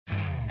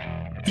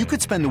You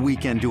could spend the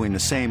weekend doing the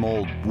same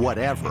old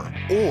whatever,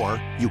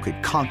 or you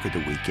could conquer the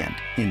weekend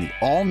in the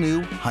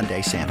all-new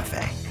Hyundai Santa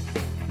Fe.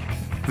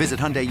 Visit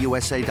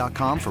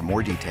HyundaiUSA.com for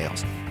more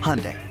details.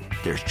 Hyundai,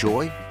 there's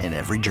joy in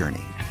every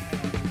journey.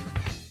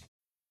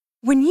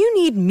 When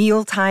you need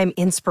mealtime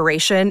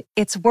inspiration,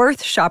 it's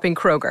worth shopping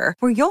Kroger,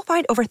 where you'll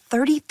find over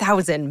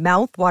 30,000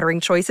 mouth-watering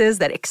choices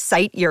that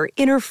excite your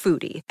inner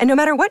foodie. And no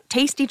matter what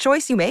tasty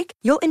choice you make,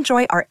 you'll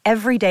enjoy our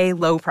everyday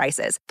low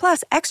prices,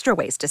 plus extra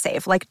ways to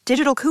save, like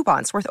digital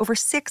coupons worth over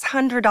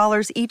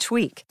 $600 each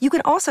week. You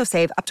can also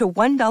save up to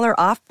 $1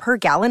 off per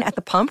gallon at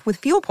the pump with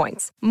fuel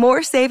points.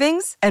 More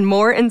savings and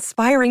more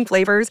inspiring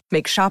flavors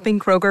make shopping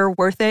Kroger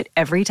worth it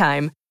every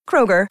time.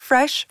 Kroger,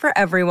 fresh for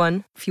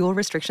everyone. Fuel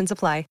restrictions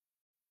apply.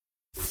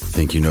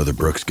 Think you know the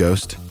Brooks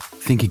Ghost?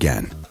 Think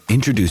again.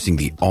 Introducing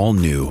the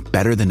all-new,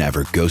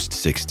 better-than-ever Ghost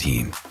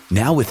 16.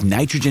 Now with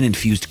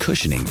nitrogen-infused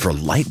cushioning for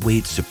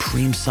lightweight,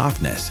 supreme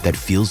softness that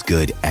feels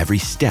good every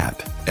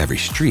step, every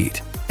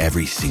street,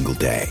 every single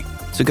day.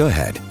 So go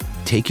ahead,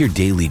 take your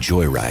daily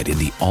joyride in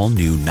the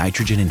all-new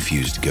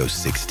nitrogen-infused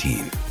Ghost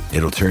 16.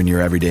 It'll turn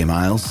your everyday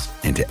miles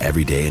into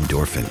everyday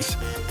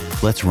endorphins.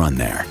 Let's run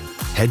there.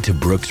 Head to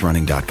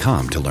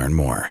brooksrunning.com to learn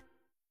more.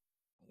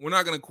 We're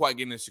not going to quite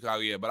get into Chicago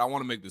yet, but I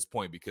want to make this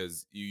point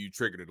because you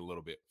triggered it a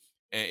little bit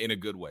in a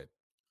good way.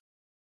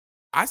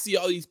 I see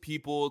all these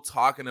people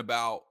talking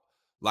about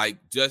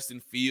like Justin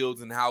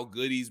Fields and how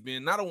good he's been.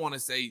 And I don't want to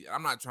say,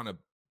 I'm not trying to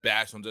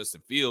bash on Justin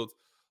Fields,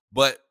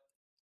 but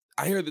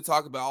I hear the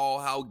talk about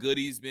how good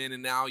he's been.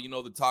 And now,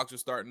 the talks are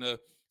starting to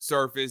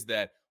surface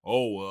that,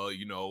 the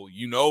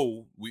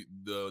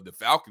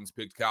Falcons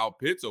picked Kyle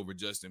Pitts over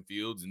Justin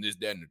Fields and this,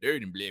 that, and the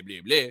third and blah,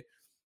 blah, blah.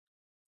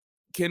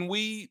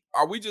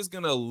 Are we just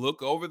going to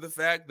look over the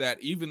fact that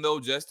even though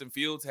Justin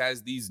Fields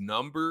has these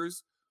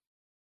numbers,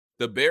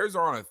 the Bears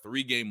are on a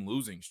 3-game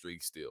losing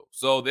streak still.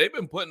 So they've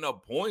been putting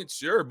up points,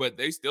 sure, but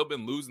they still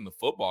been losing the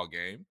football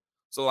game.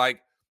 So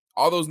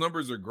all those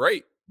numbers are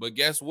great, but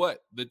guess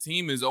what? The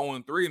team is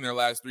 0-3 in their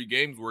last 3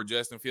 games where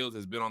Justin Fields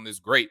has been on this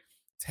great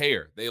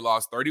tear. They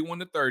lost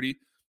 31-30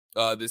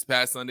 this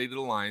past Sunday to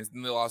the Lions.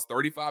 Then they lost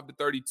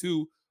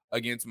 35-32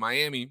 against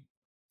Miami.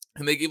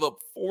 And they gave up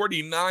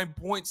 49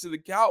 points to the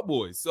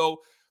Cowboys.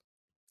 So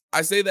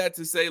I say that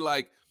to say,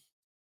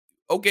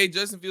 okay,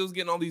 Justin Fields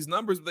getting all these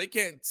numbers, but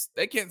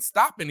they can't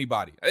stop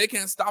anybody. They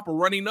can't stop a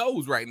runny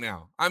nose right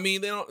now. I mean,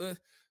 they don't.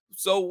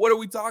 So what are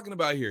we talking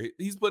about here?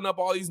 He's putting up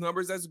all these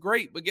numbers. That's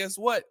great. But guess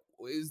what?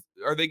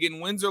 Are they getting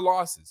wins or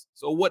losses?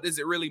 So what does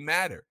it really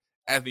matter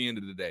at the end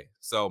of the day?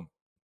 So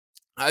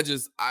I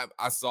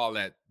saw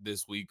that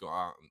this week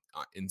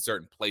in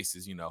certain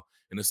places, in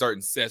a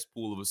certain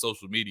cesspool of a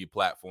social media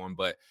platform.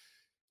 But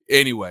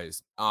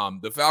anyways,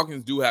 the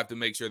Falcons do have to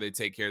make sure they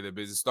take care of their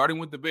business, starting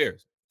with the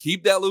Bears.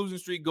 Keep that losing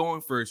streak going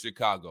for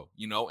Chicago,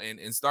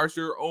 and start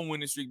your own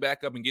winning streak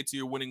back up and get to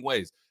your winning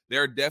ways.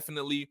 There are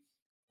definitely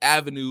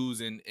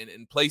avenues and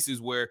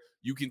places where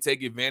you can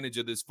take advantage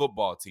of this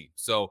football team.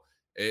 So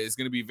it's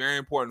going to be very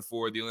important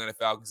for the Atlanta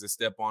Falcons to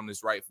step on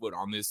this right foot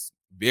on this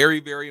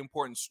very, very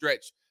important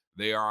stretch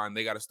they are on.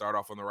 They got to start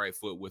off on the right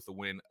foot with a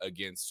win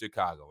against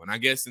Chicago. And I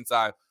guess since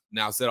I've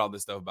now said all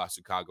this stuff about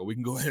Chicago, we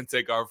can go ahead and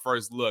take our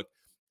first look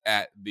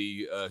at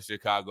the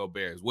Chicago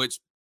Bears, which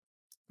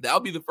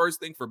that'll be the first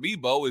thing for me,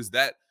 Bo, is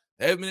that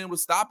they haven't been able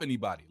to stop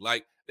anybody.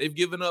 They've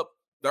given up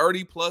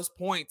 30-plus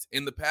points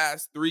in the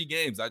past 3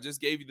 games. I just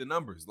gave you the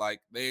numbers.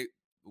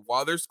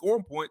 While they're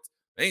scoring points,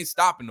 they ain't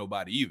stopping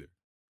nobody either.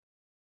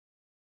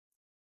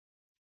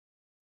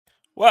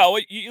 Well,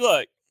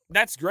 look,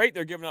 that's great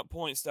they're giving up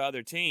points to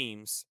other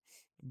teams,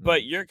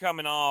 but you're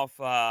coming off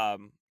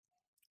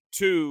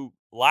 2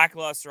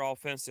 lackluster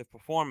offensive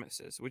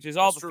performances, which is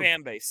all the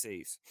fan base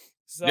sees.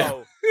 So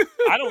yeah.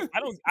 I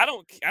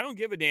don't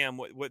give a damn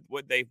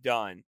what they've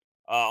done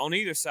on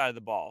either side of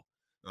the ball.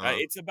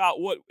 It's about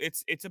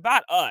it's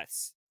about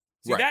us.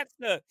 See, right.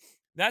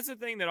 That's the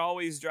thing that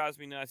always drives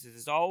me nuts. Is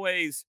it's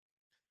always,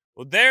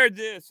 well, they're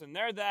this and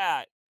they're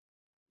that,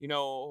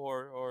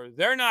 or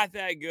they're not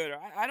that good.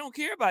 I don't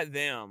care about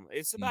them.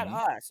 It's about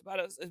us.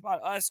 It's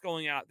about us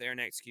going out there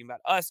and executing.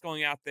 About us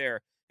going out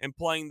there and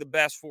playing the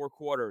best 4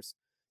 quarters.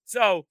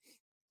 So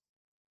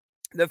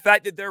the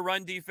fact that their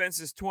run defense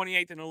is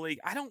 28th in the league,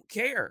 I don't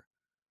care.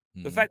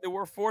 The fact that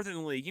we're 4th in the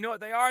league, you know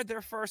what they are?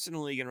 They're 1st in the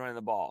league in running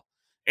the ball.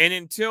 And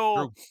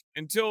until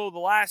the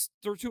last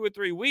 2 or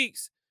 3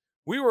 weeks,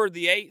 we were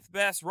the 8th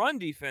best run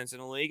defense in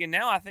the league, and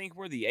now I think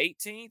we're the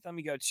 18th. Let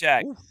me go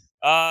check.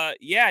 Now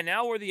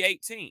we're the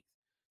 18th.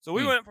 So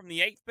we went from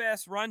the 8th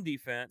best run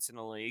defense in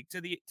the league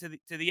to the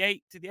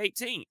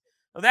 18th.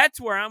 Well,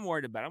 that's where I'm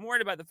worried about. I'm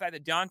worried about the fact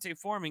that Dante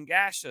Foreman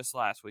gashed us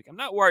last week. I'm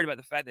not worried about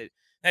the fact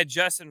that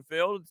Justin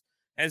Fields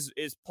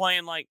is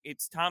playing like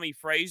it's Tommy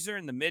Frazier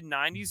in the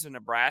mid-90s in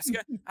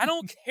Nebraska. I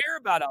don't care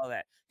about all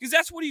that because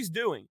that's what he's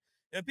doing.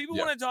 If people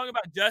want to talk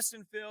about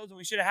Justin Fields and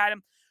we should have had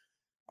him,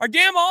 our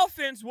damn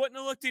offense wouldn't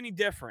have looked any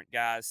different,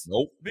 guys.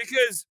 Nope.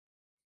 Because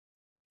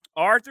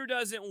Arthur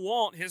doesn't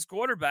want his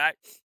quarterback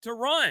to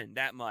run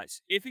that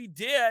much. If he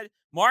did,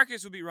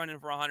 Marcus would be running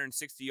for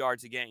 160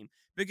 yards a game.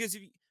 Because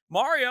if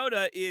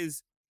Mariota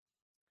is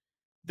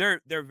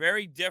they're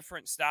very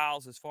different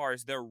styles as far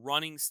as their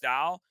running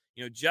style.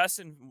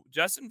 Justin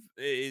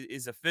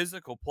is a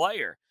physical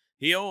player.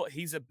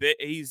 He's a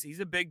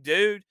big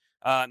dude.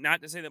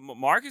 Not to say that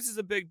Marcus is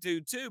a big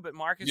dude too, but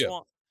Marcus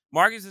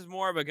is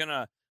more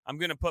of I'm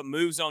gonna put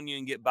moves on you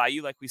and get by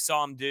you, like we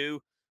saw him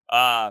do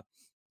a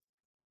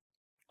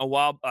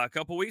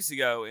couple weeks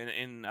ago,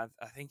 and I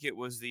think it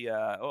was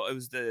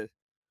the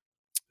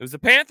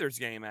Panthers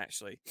game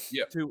actually.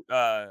 Yeah.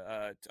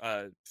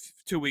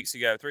 2 weeks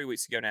ago, 3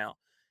 weeks ago now.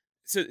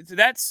 So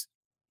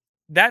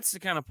that's the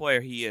kind of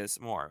player he is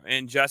more.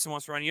 And Justin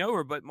wants to run you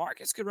over, but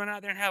Marcus could run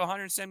out there and have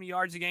 170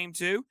 yards a game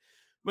too.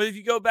 But if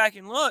you go back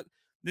and look,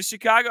 the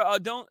Chicago,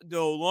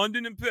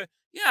 London and Pitt.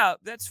 Yeah,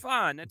 that's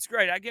fine. That's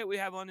great. I get we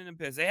have London and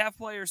Pitt. They have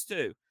players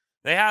too.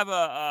 They have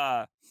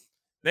a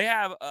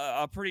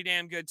pretty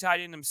damn good tight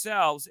end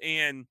themselves,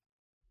 and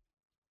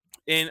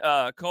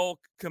Cole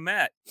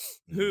Kmet,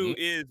 who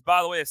is,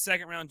 by the way, a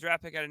second-round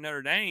draft pick out of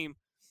Notre Dame,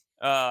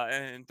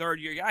 and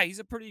third-year guy. He's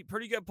a pretty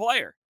good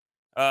player.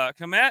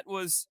 Kmet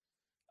was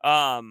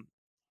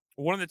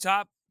one of the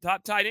top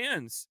tight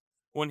ends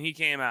when he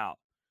came out,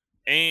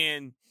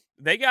 and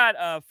they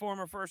got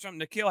former first-round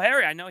N'Keal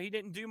Harry. I know he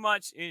didn't do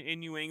much in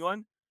New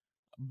England,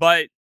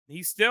 but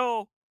he's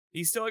still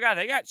a guy.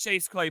 They got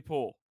Chase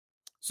Claypool,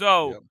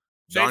 so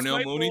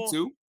Darnell Mooney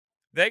too.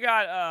 They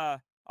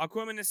got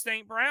Aquemini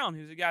St. Brown,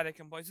 who's a guy that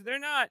can play. So they're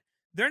not.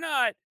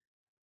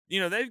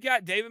 They've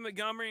got David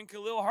Montgomery and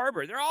Khalil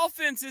Herbert. Their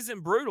offense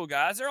isn't brutal,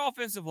 guys. Their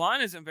offensive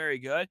line isn't very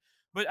good.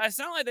 But it's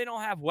not like they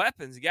don't have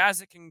weapons, guys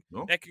that can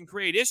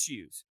create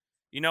issues.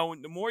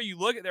 The more you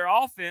look at their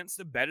offense,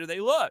 the better they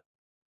look.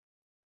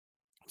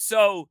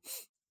 So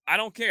I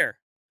don't care.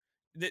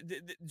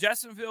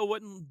 Justin Field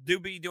wouldn't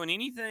be doing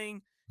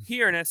anything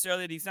here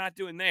necessarily that he's not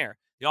doing there.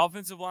 The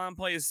offensive line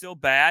play is still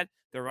bad.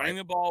 They're running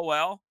the ball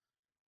well.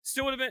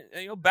 Still would have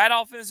been, bad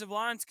offensive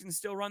lines can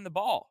still run the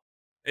ball.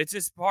 It's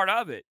just part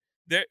of it.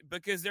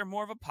 Because they're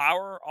more of a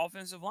power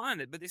offensive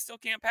line, but they still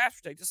can't pass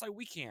protect, just like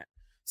we can't.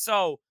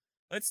 So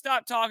let's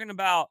stop talking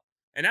about,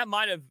 and I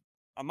might have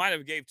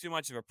gave too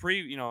much of a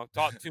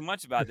talked too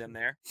much about them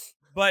there,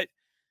 but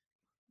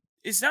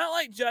it's not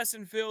like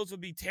Justin Fields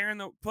would be setting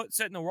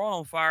the world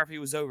on fire if he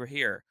was over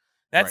here.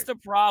 That's the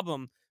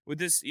problem with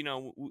this.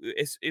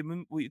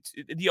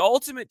 The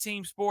ultimate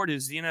team sport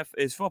is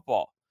is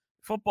football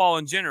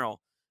in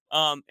general.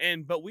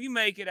 But we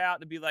make it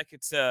out to be like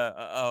it's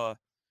a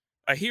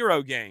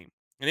hero game,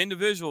 an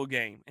individual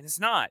game, and it's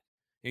not.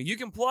 You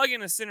can plug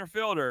in a center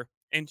fielder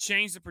and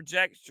change the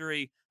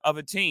trajectory of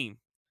a team.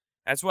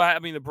 That's why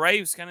the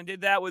Braves kind of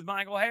did that with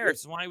Michael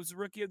Harris. That's why he was the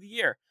Rookie of the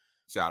Year.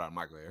 Shout out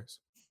Michael Harris.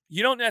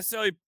 You don't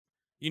necessarily,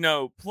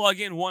 plug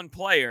in one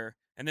player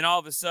and then all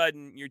of a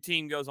sudden your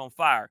team goes on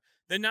fire.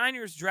 The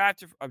Niners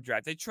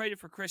they traded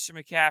for Christian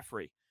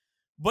McCaffrey,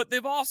 but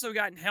they've also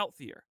gotten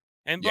healthier.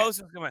 And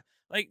Bosa's coming.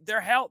 Like,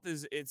 their health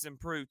it's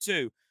improved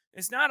too.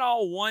 It's not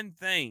all one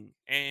thing.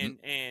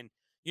 And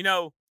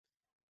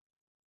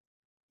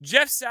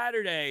Jeff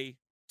Saturday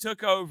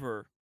took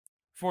over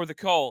for the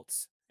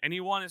Colts and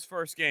he won his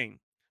first game.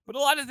 But a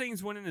lot of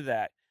things went into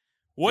that.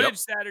 What did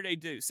Saturday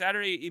do?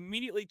 Saturday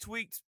immediately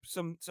tweaked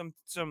some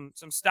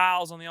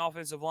styles on the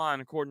offensive line,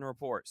 according to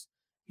reports.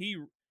 He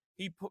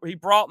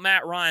brought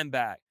Matt Ryan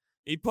back.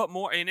 He put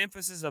more an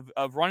emphasis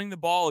of running the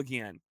ball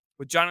again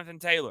with Jonathan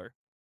Taylor.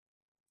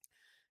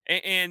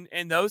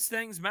 And those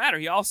things matter.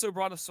 He also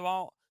brought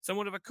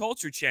somewhat of a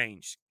culture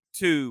change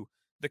to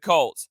the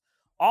Colts.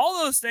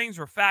 All those things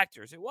were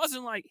factors. It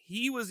wasn't like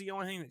he was the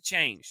only thing that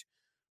changed,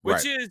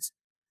 which is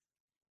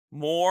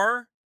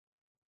more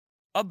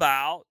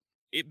about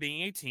it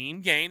being a team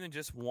game than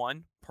just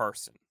one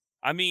person.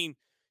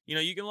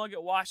 You can look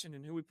at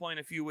Washington, who we play in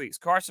a few weeks.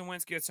 Carson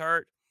Wentz gets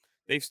hurt.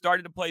 They've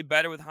started to play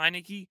better with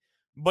Heineke,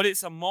 but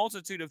it's a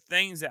multitude of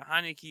things that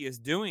Heineke is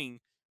doing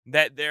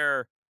that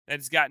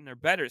has gotten their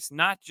better. It's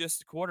not just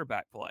the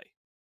quarterback play.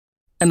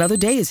 Another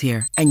day is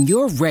here, and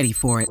you're ready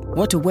for it.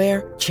 What to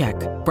wear? Check.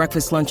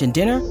 Breakfast, lunch, and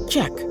dinner?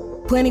 Check.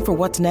 Planning for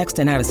what's next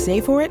and how to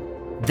save for it?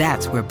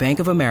 That's where Bank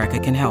of America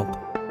can help.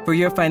 For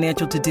your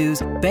financial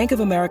to-dos, Bank of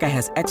America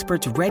has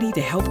experts ready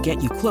to help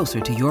get you closer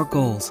to your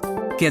goals.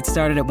 Get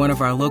started at one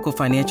of our local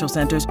financial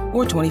centers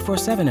or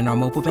 24/7 in our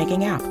mobile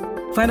banking app.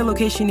 Find a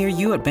location near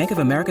you at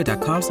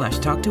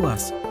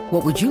bankofamerica.com/talktous.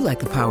 What would you like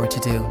the power to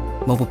do?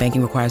 Mobile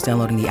banking requires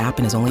downloading the app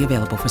and is only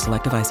available for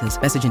select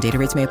devices. Message and data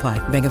rates may apply.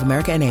 Bank of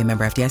America NA,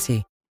 member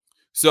FDIC.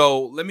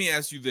 So let me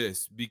ask you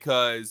this,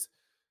 because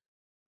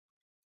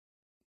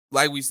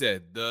like we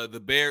said,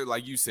 the Bears,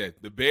 like you said,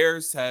 the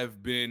Bears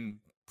have been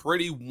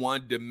pretty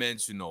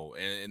one-dimensional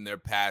in their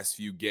past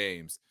few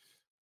games.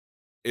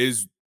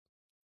 As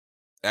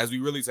we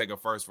really take a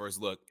first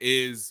look,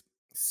 is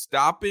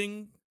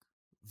stopping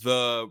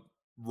the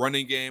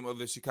running game of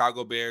the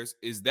Chicago Bears,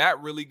 is that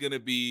really going to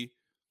be,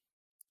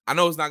 I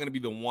know it's not going to be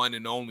the one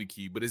and only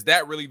key, but is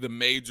that really the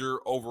major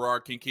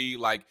overarching key?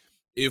 Like,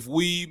 if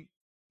we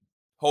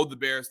hold the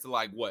Bears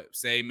to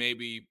say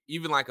maybe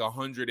even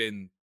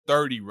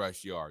 130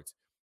 rush yards,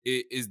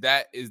 is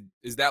that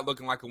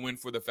looking like a win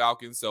for the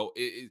Falcons? So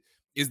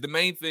Is the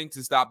main thing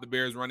to stop the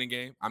Bears running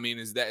game? I mean,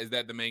 is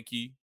that the main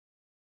key?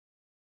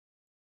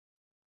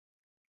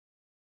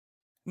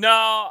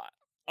 No,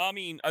 I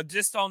mean,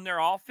 just on their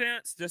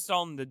offense, just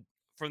on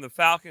from the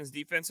Falcons'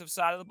 defensive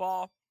side of the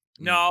ball.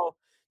 No,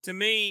 to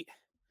me,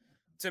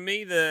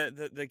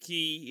 the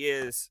key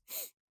is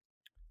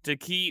to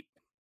keep.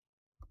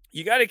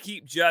 You got to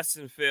keep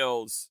Justin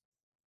Fields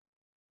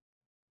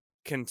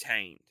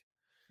contained,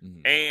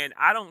 and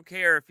I don't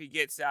care if he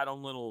gets out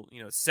on little,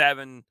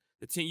 7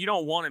 to 10. You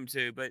don't want him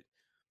to, but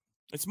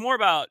it's more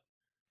about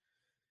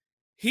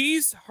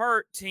he's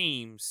hurt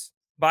teams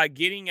by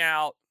getting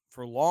out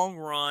for long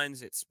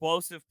runs,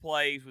 explosive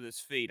plays with his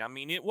feet. I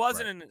mean, it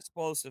wasn't an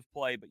explosive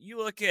play, but you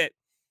look at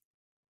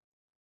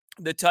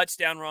the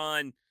touchdown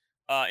run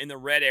in the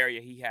red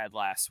area he had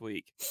last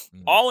week.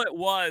 All it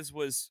was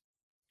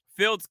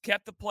Fields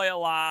kept the play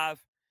alive,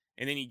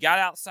 and then he got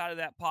outside of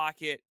that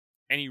pocket,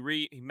 and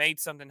he made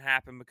something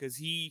happen because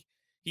he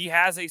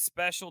has a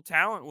special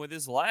talent with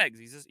his legs.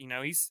 He's just,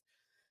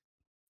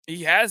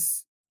 he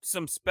has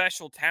some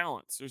special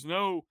talents.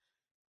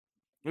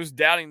 There's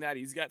doubting that.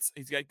 He's got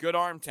good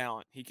arm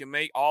talent. He can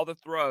make all the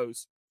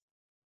throws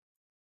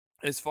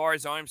as far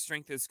as arm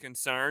strength is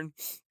concerned,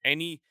 and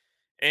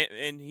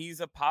he's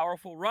a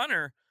powerful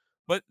runner.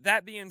 But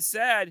that being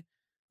said,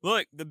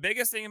 look, the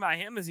biggest thing about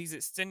him is he's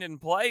extending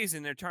plays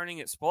and they're turning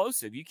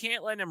explosive. You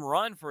can't let him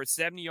run for a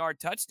 70-yard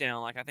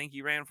touchdown like I think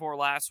he ran for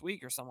last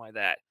week or something like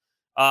that.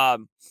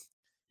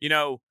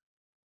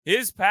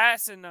 His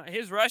pass and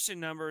his rushing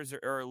numbers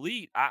are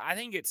elite. I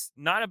think it's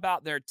not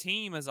about their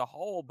team as a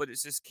whole, but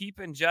it's just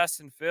keeping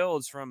Justin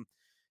Fields from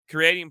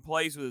creating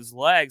plays with his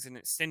legs and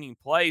extending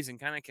plays and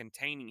kind of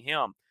containing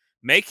him.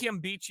 Make him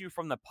beat you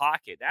from the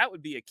pocket. That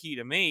would be a key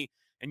to me.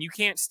 And you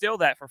can't steal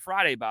that for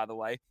Friday, by the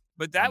way.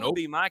 But that would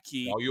be my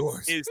key. All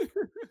yours.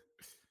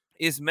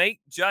 is make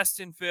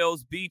Justin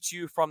Fields beat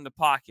you from the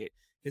pocket.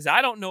 Because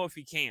I don't know if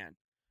he can.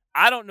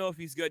 I don't know if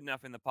he's good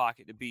enough in the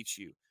pocket to beat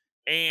you.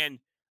 And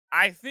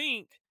I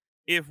think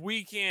if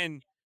we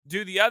can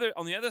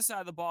on the other side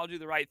of the ball, do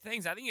the right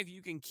things, I think if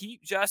you can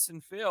keep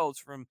Justin Fields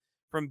from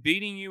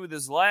beating you with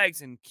his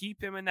legs and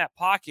keep him in that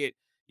pocket,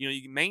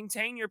 you can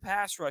maintain your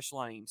pass rush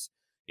lanes,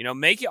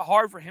 make it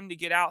hard for him to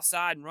get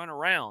outside and run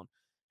around.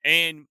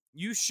 And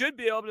you should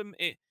be able to,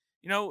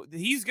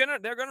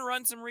 they're going to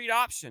run some read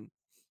option.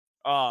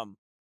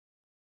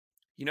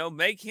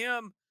 Make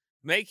him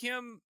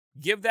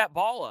give that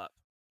ball up,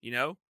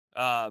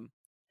 and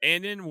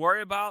then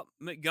worry about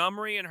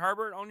Montgomery and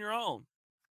Herbert on your own.